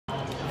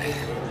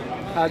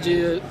How'd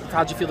you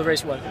feel the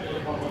race went?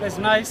 It's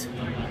nice.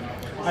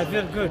 I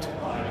feel good.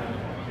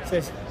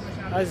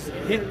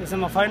 It's in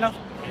my final,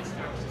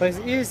 but it's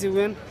easy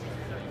win.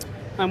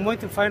 I'm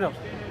waiting final.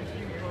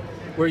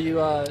 Were you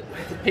the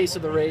pace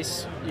of the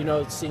race? You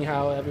know, seeing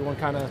how everyone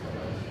kind of.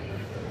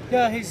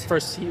 Yeah,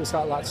 first heat was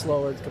a lot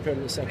slower compared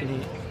to the second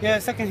heat. Yeah,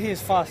 second heat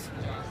is fast.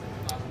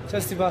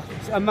 Just about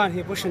a man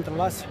he pushing the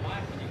last.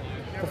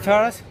 The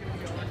first,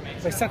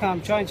 the second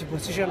I'm changing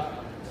position.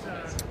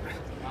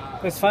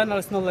 But final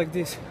is not like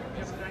this.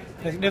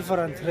 It's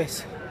different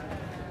race.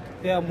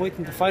 Yeah, I'm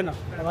waiting the final.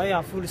 But I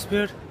have full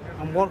spirit.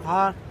 I'm work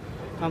hard.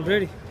 I'm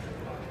ready.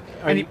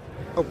 Any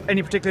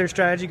particular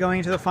strategy going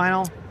into the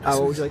final?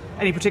 What would you like?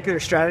 Any particular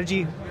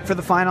strategy for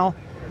the final?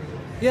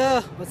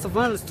 Yeah, but the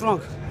final is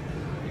strong.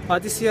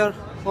 But this year,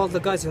 all the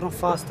guys run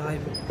fast.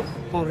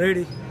 I'm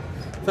ready.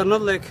 They're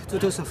not like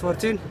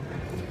 2014.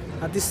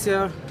 And this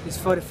year, it's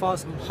very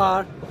fast and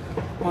hard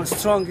and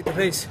strong in the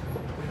race.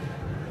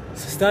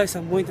 So guys,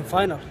 I'm waiting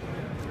final.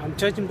 I'm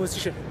changing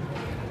position.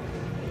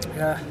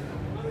 Yeah.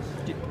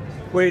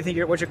 What do you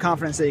think? What's your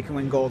confidence that you can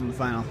win gold in the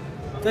final?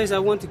 Guys, I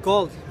want the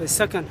gold, the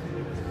second.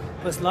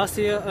 But last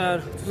year,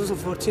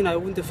 2014, I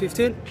won the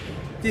 15.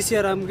 This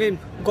year, I'm getting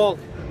gold.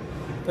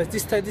 But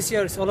this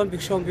year is Olympic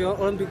champion,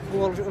 Olympic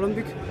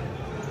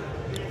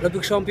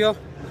champion.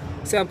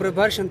 So I'm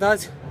preparing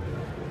that.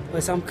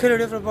 But I'm killing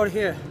everybody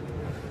here.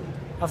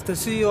 After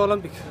see you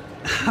Olympic.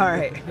 All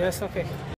right. Yes, okay.